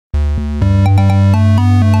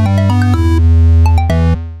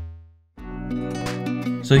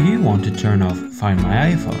So you want to turn off Find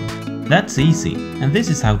My iPhone. That's easy, and this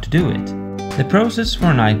is how to do it. The process for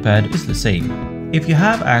an iPad is the same. If you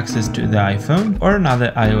have access to the iPhone or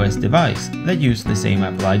another iOS device that use the same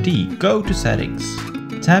Apple ID, go to Settings.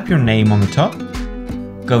 Tap your name on the top,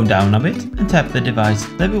 go down a bit and tap the device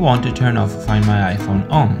that we want to turn off Find My iPhone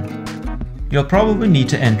on. You'll probably need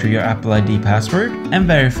to enter your Apple ID password and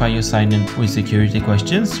verify your sign-in with security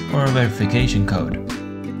questions or a verification code.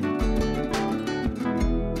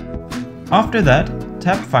 After that,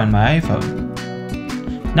 tap Find My iPhone.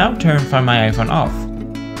 Now turn Find My iPhone off.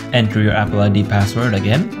 Enter your Apple ID password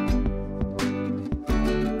again.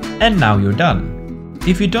 And now you're done.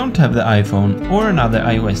 If you don't have the iPhone or another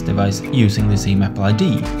iOS device using the same Apple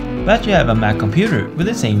ID, but you have a Mac computer with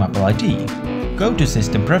the same Apple ID, go to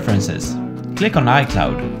System Preferences. Click on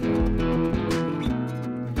iCloud.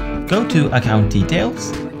 Go to Account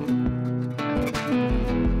Details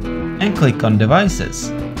and click on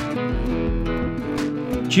Devices.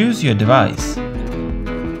 Choose your device.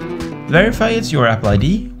 Verify it's your Apple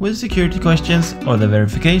ID with security questions or the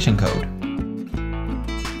verification code.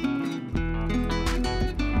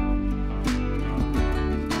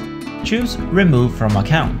 Choose Remove from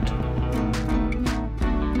Account.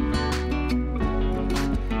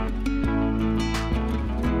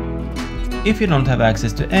 If you don't have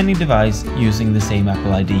access to any device using the same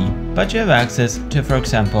Apple ID, but you have access to, for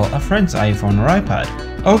example, a friend's iPhone or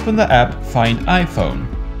iPad, open the app Find iPhone.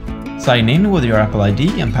 Sign in with your Apple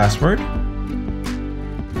ID and password.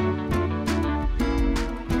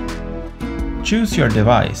 Choose your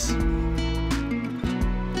device.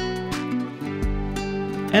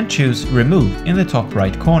 And choose Remove in the top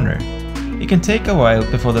right corner. It can take a while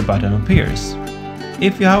before the button appears.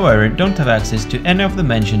 If you, however, don't have access to any of the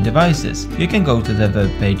mentioned devices, you can go to the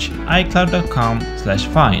webpage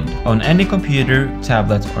icloud.com/find on any computer,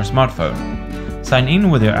 tablet or smartphone. Sign in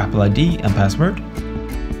with your Apple ID and password.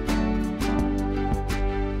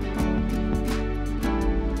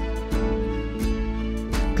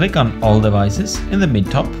 Click on All Devices in the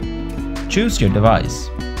mid-top. Choose your device.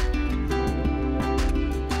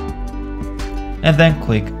 And then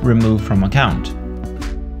click Remove from Account.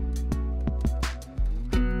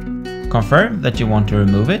 Confirm that you want to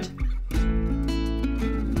remove it.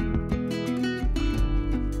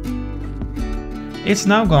 It's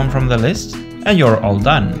now gone from the list and you're all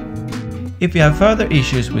done. If you have further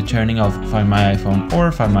issues with turning off Find My iPhone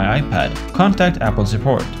or Find My iPad, contact Apple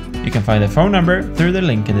support. You can find the phone number through the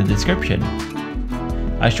link in the description.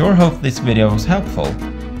 I sure hope this video was helpful.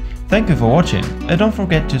 Thank you for watching and don't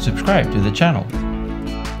forget to subscribe to the channel.